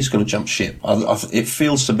think he is going to jump ship. It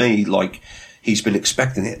feels to me like he's been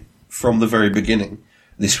expecting it from the very beginning.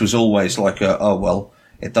 This was always like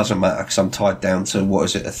it doesn't matter because I'm tied down to, a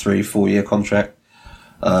 3-4 year contract.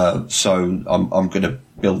 So I'm going to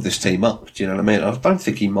build this team up. Do you know what I mean? I don't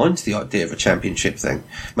think he minds the idea of a championship thing.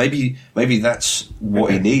 Maybe that's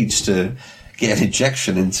what he needs to get an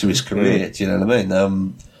injection into his career. Do you know what I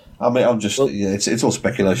mean? I'm just, it's all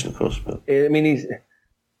speculation, of course. But. He's...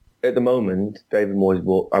 At the moment, David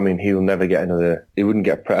Moyes he'll never get he wouldn't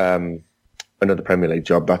get another Premier League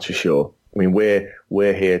job, that's for sure. We're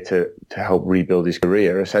here to help rebuild his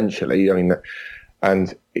career, essentially.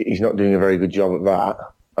 And he's not doing a very good job at that.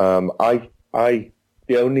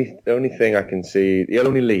 The only thing I can see, he'll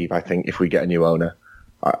only leave, I think, if we get a new owner.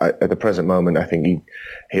 at the present moment, I think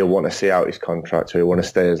he'll want to see out his contract, so he'll want to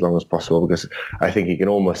stay as long as possible, because I think he can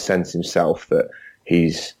almost sense himself that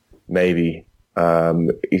he's maybe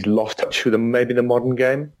he's lost touch with maybe the modern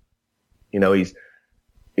game. You know,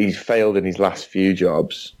 he's failed in his last few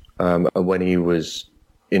jobs, and when he was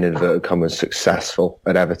in inverted commas successful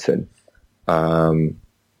at Everton, I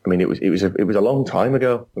mean, it was a long time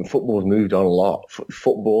ago, and football's moved on a lot.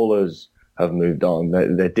 Footballers have moved on.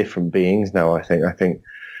 They're different beings now. I think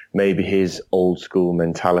maybe his old school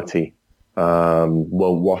mentality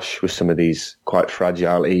won't wash with some of these quite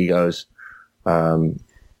fragile egos.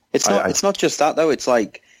 It's not just that though. It's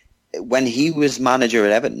like when he was manager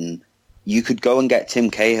at Everton, you could go and get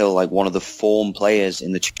Tim Cahill, like one of the form players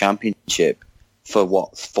in the Championship, for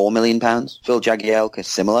what, £4 million? Phil Jagielka,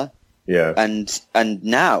 similar. Yeah. And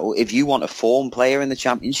now, if you want a form player in the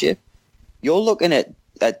Championship, you're looking at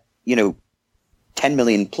 10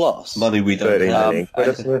 million plus. Money we don't have.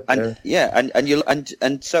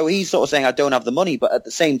 And so he's sort of saying, I don't have the money, but at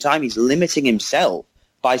the same time, he's limiting himself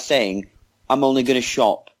by saying, I'm only going to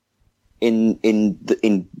shop in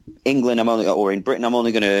England, or in Britain, I'm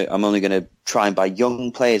only going to try and buy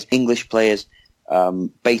young players, English players,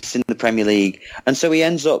 based in the Premier League. And so he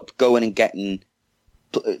ends up going and getting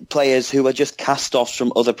players who are just cast-offs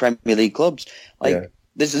from other Premier League clubs.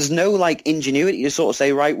 There's no like ingenuity to sort of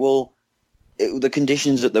say, right, well, the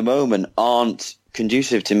conditions at the moment aren't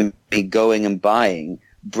conducive to me going and buying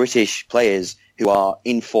British players who are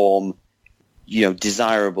in form,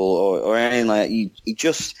 desirable or anything like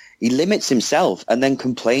that. He limits himself and then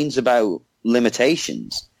complains about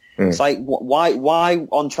limitations. It's like, why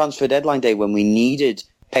on transfer deadline day when we needed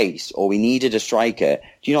pace or we needed a striker,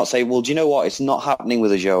 do you not say, well, do you know what? It's not happening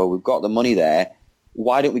with Ajoa. We've got the money there.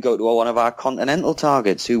 Why don't we go to one of our continental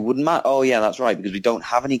targets who wouldn't matter? Oh, yeah, that's right, because we don't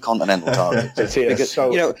have any continental targets.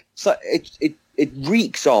 It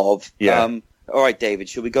reeks of, all right, David,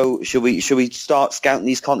 should we start scouting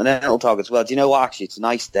these continental targets? Well, do you know what? Actually, it's a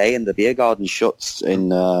nice day and the beer garden shuts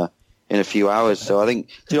in a few hours. So I think,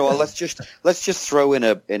 let's just throw in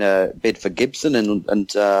a bid for Gibson and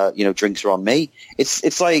drinks are on me.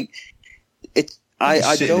 It's like,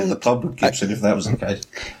 I don't. In the pub with Gibson if that was the case.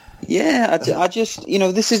 Yeah, I just,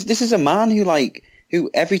 this is a man who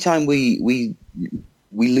every time we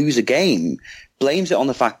lose a game, blames it on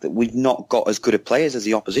the fact that we've not got as good of players as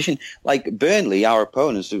the opposition. Like Burnley, our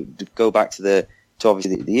opponents, to go back to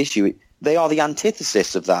obviously the issue, they are the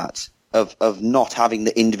antithesis of that, of not having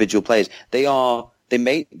the individual players. They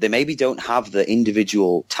maybe don't have the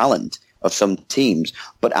individual talent of some teams,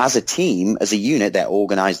 but as a team, as a unit, they're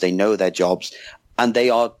organised, they know their jobs, and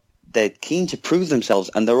they're keen to prove themselves,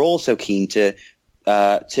 and they're also keen to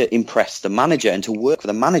impress the manager and to work for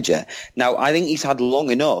the manager. Now, I think he's had long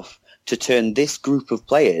enough to turn this group of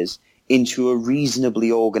players into a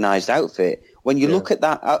reasonably organised outfit. When you look at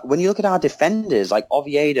that, when you look at our defenders like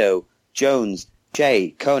Oviedo, Jones,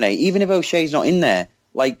 Shea, Kone, even if O'Shea's not in there,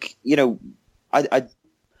 I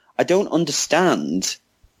don't understand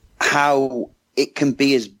how it can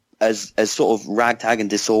be as sort of ragtag and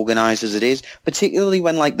disorganised as it is, particularly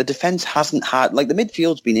when the defence hasn't had, the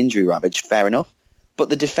midfield's been injury ravaged, fair enough, but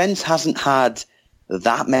the defence hasn't had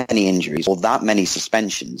that many injuries or that many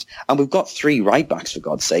suspensions, and we've got 3 right backs, for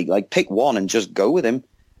God's sake. Pick one and just go with him.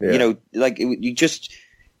 Yeah.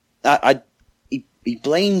 He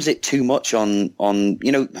blames it too much on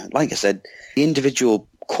like I said, the individual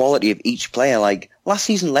quality of each player. Last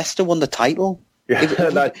season, Leicester won the title.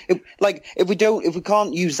 Yeah, if we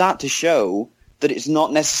can't use that to show that it's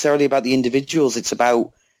not necessarily about the individuals, it's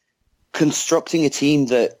about constructing a team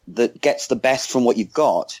that gets the best from what you've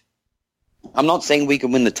got. I'm not saying we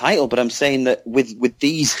can win the title, but I'm saying that with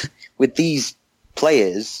these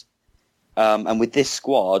players and with this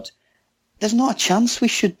squad, there's not a chance we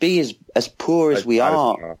should be as poor as we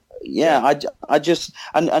are. Yeah, I just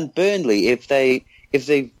and Burnley, if they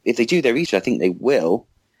do their research, I think they will.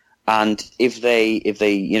 And if they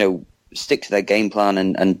stick to their game plan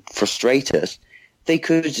and frustrate us, they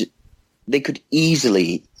could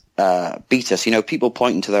easily beat us. People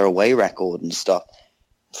pointing to their away record and stuff.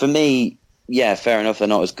 For me, yeah, fair enough, they're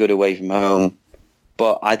not as good away from home.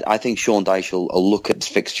 But I think Sean Dyche will look at his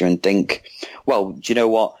fixture and think, well, do you know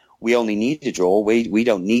what? We only need to draw. We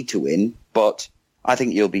don't need to win. But I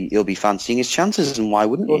think he'll be fancying his chances, and why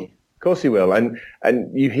wouldn't he? Of course he will. And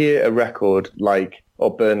you hear a record like,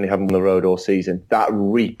 Burnley haven't won the road all season. That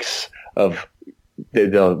reeks of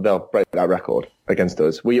they'll break that record against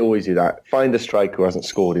us. We always do that. Find a striker who hasn't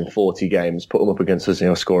scored in 40 games, put them up against us, and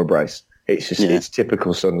he'll score a brace. It's just it's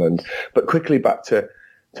typical Sunderland. But quickly back to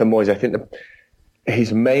Moyes, I think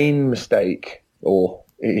his main mistake, or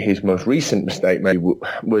his most recent mistake maybe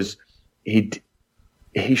was he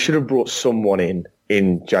should have brought someone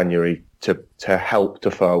in January to help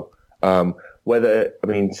Defoe. Sam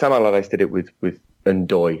Allardyce did it with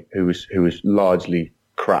Ndoye, who was largely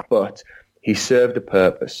crap, but he served a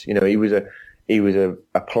purpose. You know, he was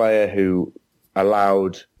a player who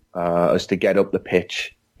allowed us to get up the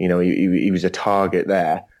pitch. You know, he was a target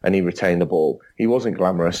there, and he retained the ball. He wasn't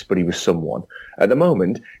glamorous, but he was someone. At the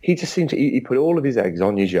moment, he just seemed to he put all of his eggs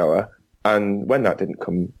on Ulloa, and when that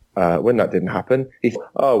didn't happen, he thought,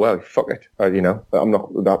 oh well, fuck it. I'm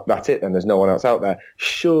not. That's it. And there's no one else out there.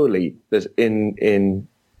 Surely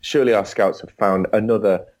surely our scouts have found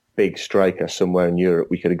another big striker somewhere in Europe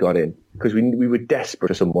we could have got in, because we were desperate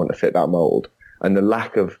for someone to fit that mould, and the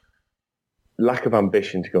lack of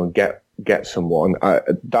ambition to go and get someone, I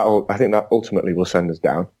think that ultimately will send us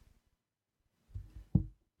down.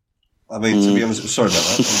 I mean, to be honest, sorry about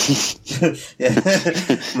that. Yeah,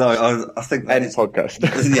 no, I think end podcast.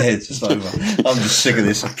 Yeah, it's just over. I'm just sick of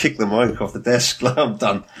this. I kicked the mic off the desk. I'm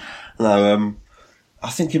done. No, I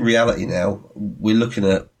think in reality now we're looking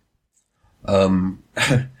at. I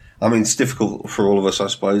mean, it's difficult for all of us, I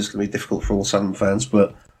suppose. It's going to be difficult for all Sunderland fans,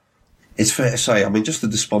 but it's fair to say, I mean, just the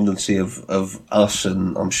despondency of us,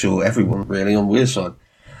 and I'm sure everyone really on Wearside.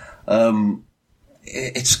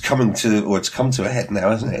 It's come to a head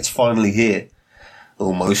now, isn't it? It's finally here.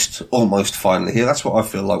 Almost finally here. That's what I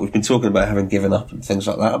feel like. We've been talking about having given up and things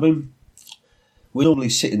like that. I mean, we're normally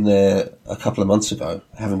sitting there a couple of months ago,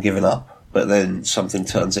 having given up, but then something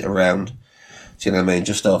turns it around. Do you know what I mean?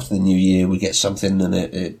 Just after the new year, we get something and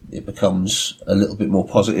it becomes a little bit more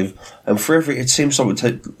positive. And it seems like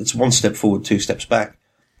it's one step forward, two steps back.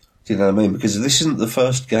 Do you know what I mean? Because this isn't the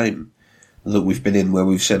first game that we've been in where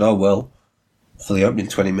we've said, oh, well, for the opening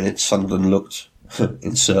 20 minutes, Sunderland looked,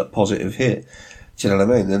 insert positive here. Do you know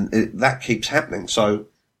what I mean? And that keeps happening. So,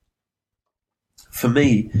 for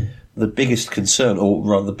me, the biggest concern, or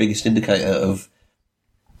rather the biggest indicator of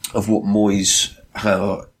what Moyes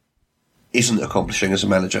isn't accomplishing as a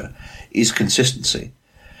manager is consistency.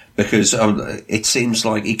 Because it seems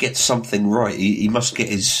like he gets something right. He must get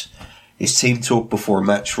his team talk before a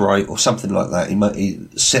match right, or something like that. He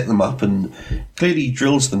set them up, and clearly he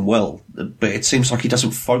drills them well, but it seems like he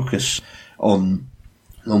doesn't focus on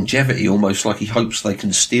longevity, almost like he hopes they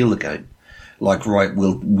can steal the game. Like, right,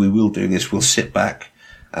 we will do this, we'll sit back,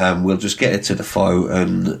 we'll just get it to Defoe,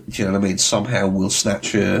 and, do you know what I mean, somehow we'll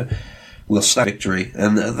snatch victory.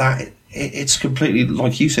 And that, it's completely,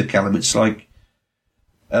 like you said, Callum, it's like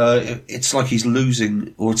he's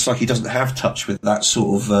losing, or it's like he doesn't have touch with that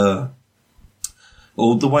sort of,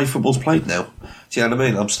 or the way football's played now. Do you know what I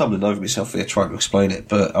mean? I'm stumbling over myself here trying to explain it,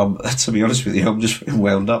 but to be honest with you, I'm just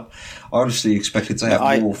wound up. I honestly expected to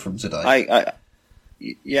have more from today. I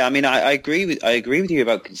agree with you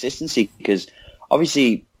about consistency, because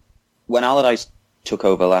obviously when Allardyce took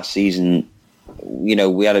over last season, you know,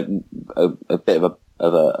 we had a bit of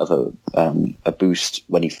a boost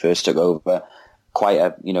when he first took over, quite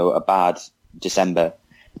a bad December,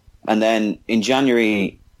 and then in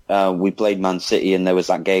January we played Man City, and there was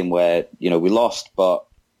that game where, you know, we lost, but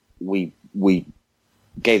we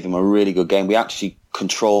gave them a really good game. We actually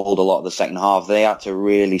controlled a lot of the second half. They had to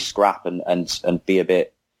really scrap and be a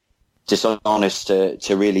bit dishonest to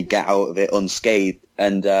really get out of it unscathed.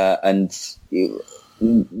 And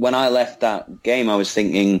when I left that game, I was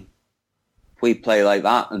thinking, if we play like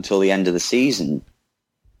that until the end of the season,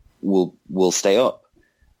 we'll stay up.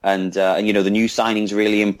 And you know, the new signings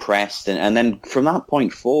really impressed, and then from that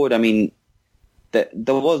point forward, I mean, it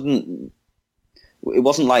wasn't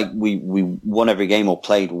like we won every game or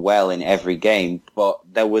played well in every game, but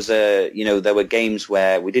there were games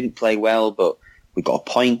where we didn't play well, but we got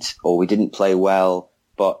a point, or we didn't play well,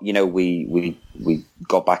 but, you know, we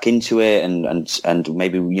got back into it, and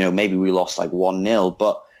maybe we lost like 1-0,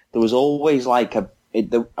 but there was always like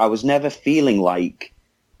I was never feeling like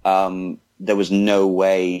there was no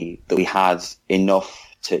way that we had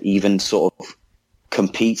enough to even sort of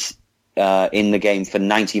compete in the game for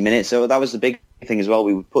 90 minutes. So that was the big thing as well.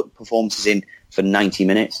 We would put performances in for 90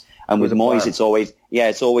 minutes. And with Moyes, it's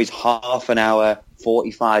always half an hour,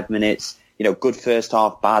 45 minutes, you know, good first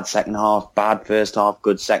half, bad second half, bad first half,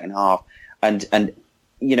 good second half. And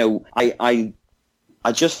you know, I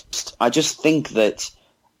just think that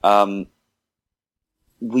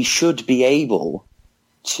we should be able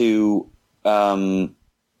to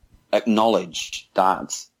acknowledge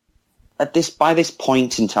that by this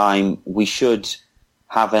point in time, we should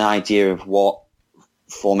have an idea of what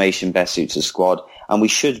formation best suits the squad, and we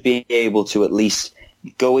should be able to at least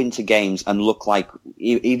go into games and look like,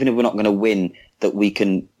 even if we're not going to win, that we're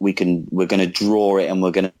going to draw it, and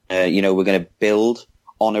we're going to build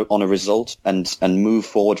on a result and move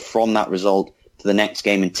forward from that result to the next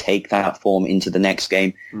game and take that form into the next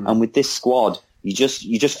game. And with this squad, you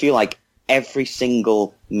just feel like every time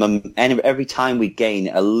we gain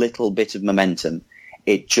a little bit of momentum,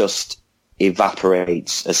 it just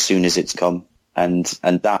evaporates as soon as it's come. And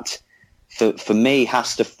that, for me,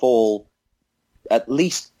 has to fall at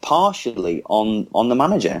least partially on the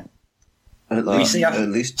manager. After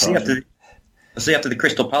the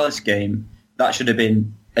Crystal Palace game, that should have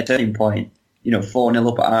been a turning point.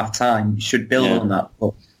 4-0 up at half time. You should build on that.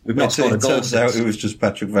 But we've not scored a goal. It turns out it was just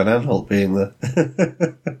Patrick Van Aanholt being there.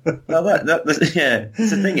 Well, it's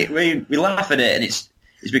the thing. We laugh at it, and it's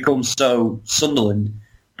become so Sunderland.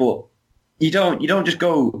 But you don't just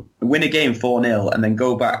go win a game 4-0 and then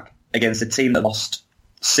go back against a team that lost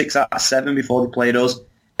 6 out of 7 before they played us,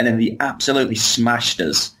 and then they absolutely smashed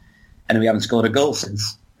us, and we haven't scored a goal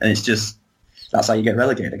since. And it's just, that's how you get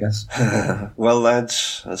relegated, I guess. Well,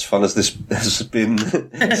 lads, as fun as this has been,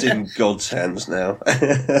 it's in God's hands now.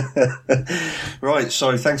 Right,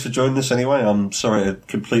 so thanks for joining us anyway. I'm sorry to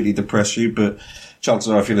completely depress you, but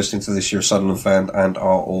chances are if you're listening to this, you're a Sunderland fan and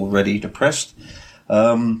are already depressed.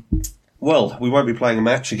 Well, we won't be playing a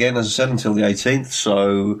match again, as I said, until the 18th,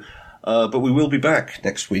 so... but we will be back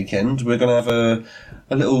next weekend. We're going to have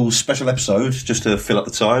a little special episode just to fill up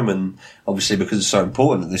the time, and obviously because it's so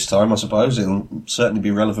important at this time, I suppose it'll certainly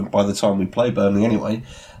be relevant by the time we play Burnley anyway.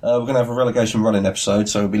 We're going to have a relegation running episode,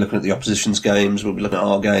 so we'll be looking at the opposition's games, we'll be looking at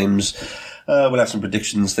our games, we'll have some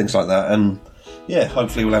predictions, things like that, and yeah,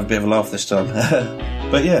 hopefully we'll have a bit of a laugh this time.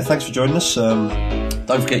 But yeah, thanks for joining us.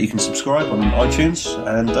 Don't forget you can subscribe on iTunes,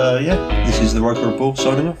 and yeah, this is the Roker Report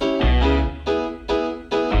signing off.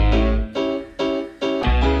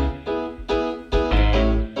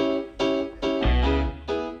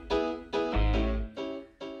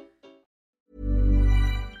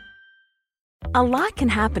 A lot can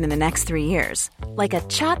happen in the next 3 years. Like a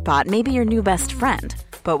chatbot may be your new best friend.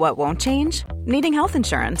 But what won't change? Needing health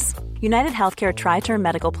insurance. United Healthcare Tri-Term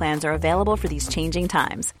Medical Plans are available for these changing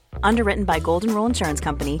times. Underwritten by Golden Rule Insurance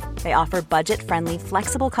Company, they offer budget-friendly,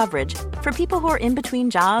 flexible coverage for people who are in between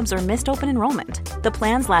jobs or missed open enrollment. The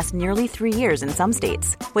plans last nearly 3 years in some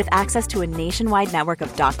states, with access to a nationwide network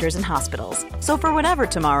of doctors and hospitals. So for whatever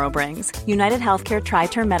tomorrow brings, United Healthcare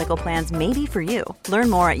Tri-Term Medical Plans may be for you. Learn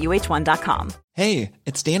more at uh1.com. Hey,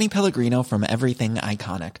 it's Danny Pellegrino from Everything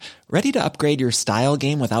Iconic. Ready to upgrade your style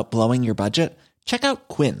game without blowing your budget? Check out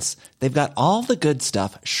Quince. They've got all the good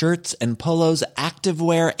stuff, shirts and polos,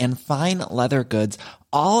 activewear, and fine leather goods,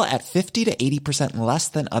 all at 50 to 80% less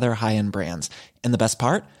than other high-end brands. And the best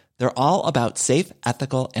part? They're all about safe,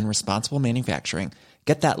 ethical, and responsible manufacturing.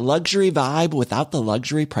 Get that luxury vibe without the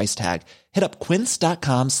luxury price tag. Hit up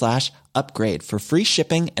quince.com/upgrade for free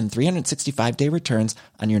shipping and 365-day returns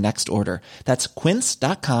on your next order. That's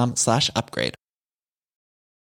quince.com/upgrade.